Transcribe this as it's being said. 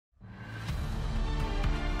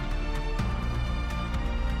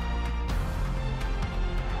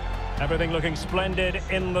Everything looking splendid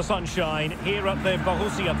in the sunshine here at the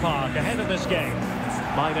Borussia Park ahead of this game.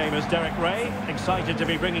 My name is Derek Ray, excited to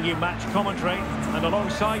be bringing you match commentary, and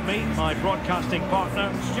alongside me, my broadcasting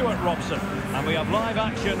partner, Stuart Robson. And we have live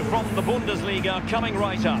action from the Bundesliga coming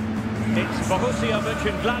right up. It's Borussia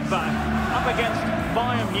Monchengladbach up against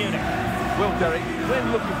Bayern Munich. Well, Derek,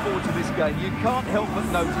 we're looking forward to this game. You can't help but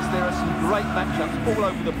notice there are some great matchups all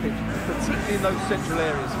over the pitch, particularly in those central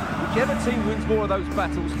areas. Whichever team wins more of those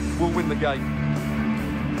battles will win the game.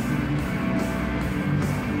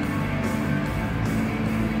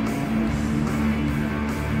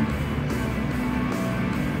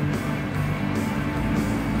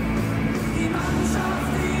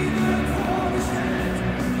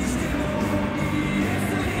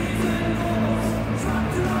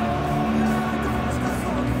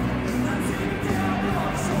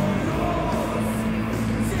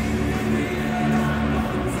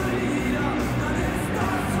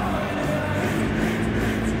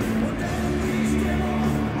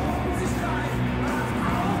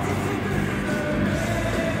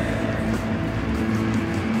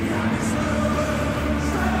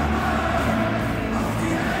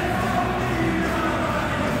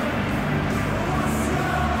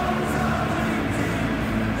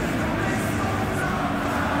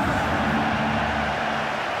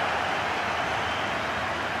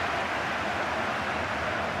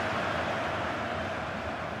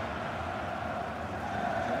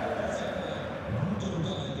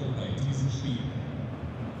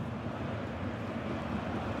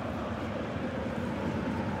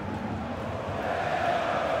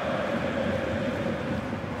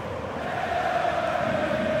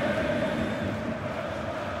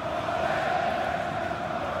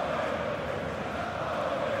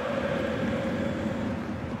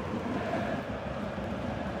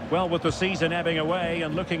 Well, with the season ebbing away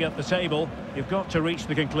and looking at the table, you've got to reach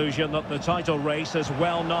the conclusion that the title race is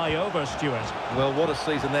well nigh over, Stuart. Well, what a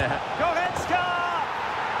season there. Goretzka!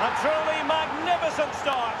 A truly magnificent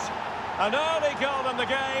start. An early goal in the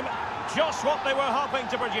game, just what they were hoping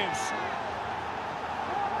to produce.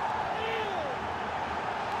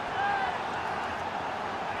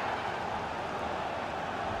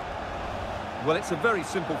 Well, it's a very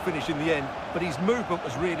simple finish in the end, but his movement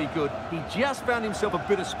was really good. He just found himself a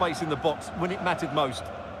bit of space in the box when it mattered most.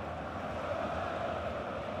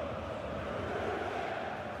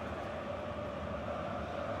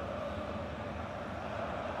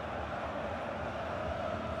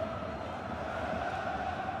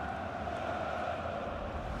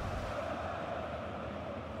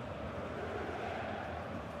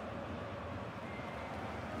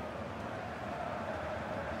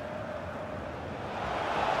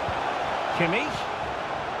 Kimmich.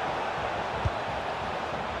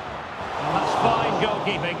 Well, that's fine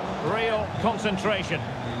goalkeeping, real concentration.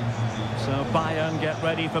 So Bayern get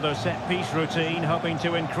ready for their set-piece routine, hoping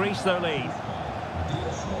to increase their lead.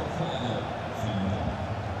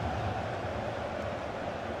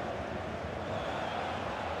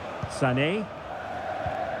 Sané.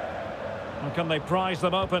 And can they prize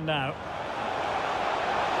them open now?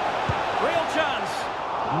 Real chance.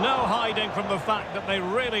 No hiding from the fact that they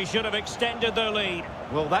really should have extended their lead.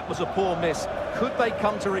 Well, that was a poor miss. Could they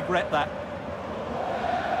come to regret that?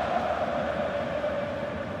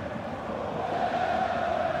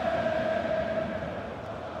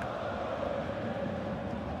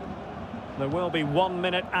 There will be 1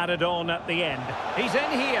 minute added on at the end. He's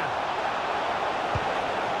in here.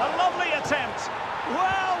 A lovely attempt.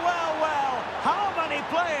 Well, well, well. How many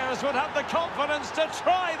players would have the confidence to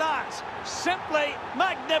try that? Simply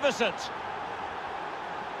magnificent.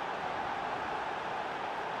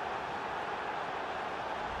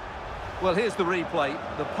 Well, here's the replay.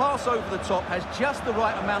 The pass over the top has just the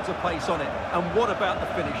right amount of pace on it. And what about the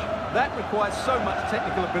finish? That requires so much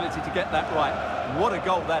technical ability to get that right. What a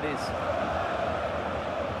goal that is.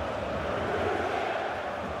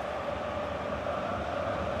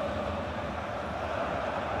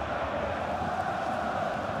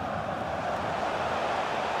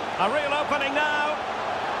 A real opening now.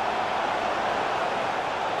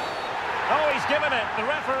 Oh, he's given it. The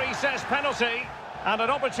referee says penalty. And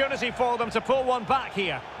an opportunity for them to pull one back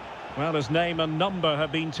here. Well, his name and number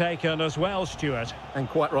have been taken as well, Stuart. And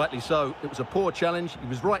quite rightly so. It was a poor challenge. He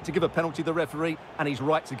was right to give a penalty to the referee, and he's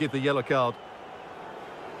right to give the yellow card.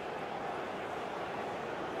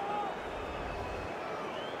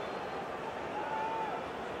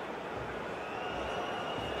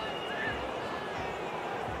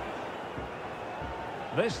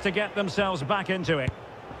 This to get themselves back into it.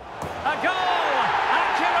 A goal!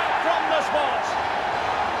 Accurate from the spot.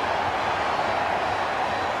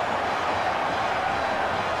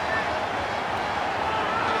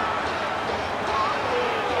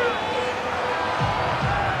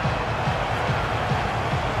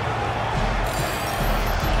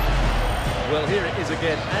 Well, here it is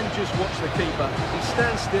again, and just watch the keeper. He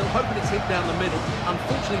stands still, hoping it's hit down the middle.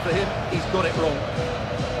 Unfortunately for him, he's got it wrong.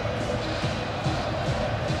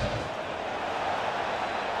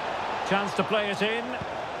 Chance to play it in.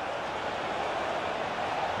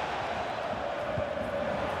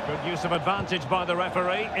 Good use of advantage by the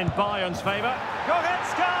referee in Bayern's favour.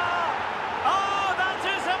 Goretzka! Oh, that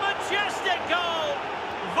is a majestic goal!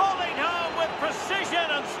 Volleyed home with precision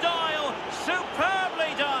and style.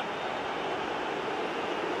 Superbly done.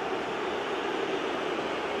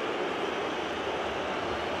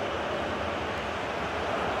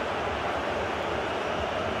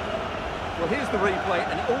 Well, here's the replay,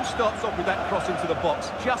 and it all starts off with that cross into the box,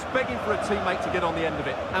 just begging for a teammate to get on the end of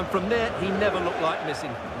it. And from there, he never looked like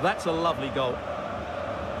missing. That's a lovely goal.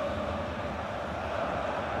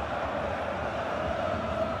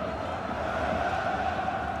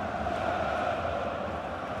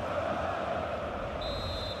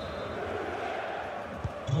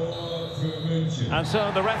 And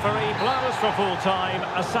so the referee blows for full time.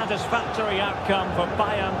 A satisfactory outcome for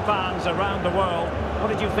Bayern fans around the world. What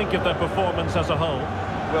did you think of their performance as a whole?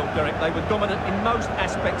 Well, Derek, they were dominant in most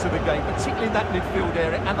aspects of the game, particularly in that midfield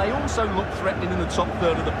area, and they also looked threatening in the top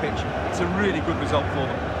third of the pitch. It's a really good result for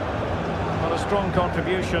them. What a strong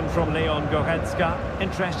contribution from Leon Goretzka.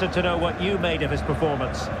 Interested to know what you made of his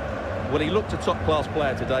performance. Well, he looked a top-class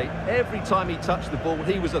player today. Every time he touched the ball,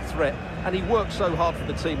 he was a threat, and he worked so hard for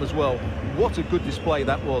the team as well. What a good display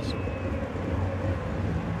that was.